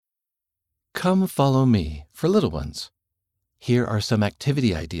Come Follow Me for little ones. Here are some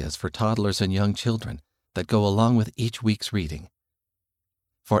activity ideas for toddlers and young children that go along with each week's reading.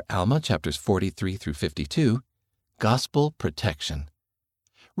 For Alma, chapters 43 through 52, Gospel Protection.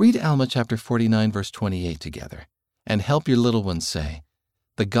 Read Alma chapter 49, verse 28 together, and help your little ones say,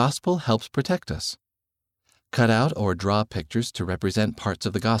 "The gospel helps protect us." Cut out or draw pictures to represent parts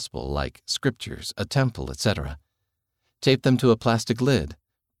of the gospel, like scriptures, a temple, etc. Tape them to a plastic lid,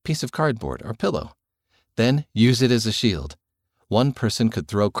 piece of cardboard, or pillow. Then use it as a shield. One person could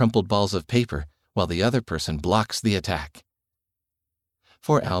throw crumpled balls of paper while the other person blocks the attack.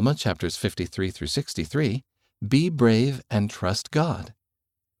 For Alma, chapters 53 through 63, Be brave and trust God.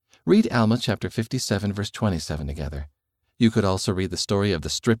 Read Alma chapter 57, verse 27 together. You could also read the story of the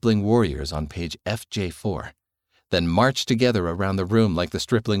stripling warriors on page FJ4. Then march together around the room like the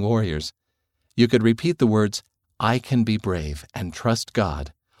stripling warriors. You could repeat the words, "I can be brave and trust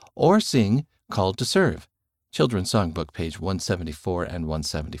God," or sing Called to Serve, Children's Songbook, page 174 and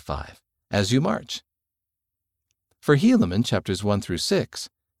 175, as you march. For Helaman, chapters 1 through 6,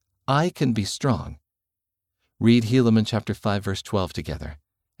 I Can Be Strong. Read Helaman chapter 5, verse 12 together,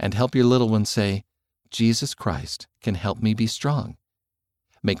 and help your little ones say, "Jesus Christ can help me be strong."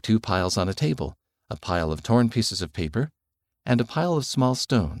 Make 2 piles on a table, a pile of torn pieces of paper and a pile of small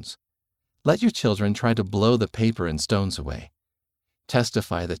stones. Let your children try to blow the paper and stones away.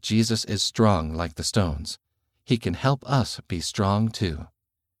 Testify that Jesus is strong like the stones. He can help us be strong too.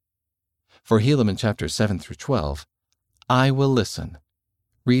 For Helaman chapters 7 through 12, I Will Listen.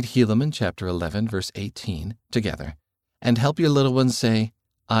 Read Helaman chapter 11, verse 18 together, and help your little ones say,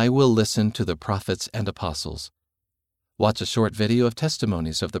 "I will listen to the prophets and apostles." Watch a short video of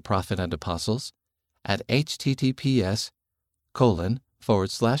testimonies of the prophet and apostles at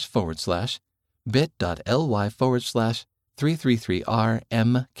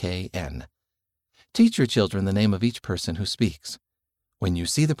https://bit.ly/333RMKN. Teach your children the name of each person who speaks. When you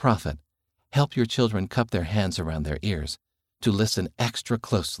see the prophet, help your children cup their hands around their ears to listen extra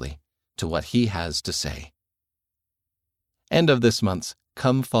closely to what he has to say. End of this month's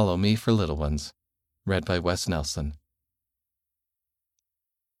Come Follow Me for Little Ones, read by Wes Nelson.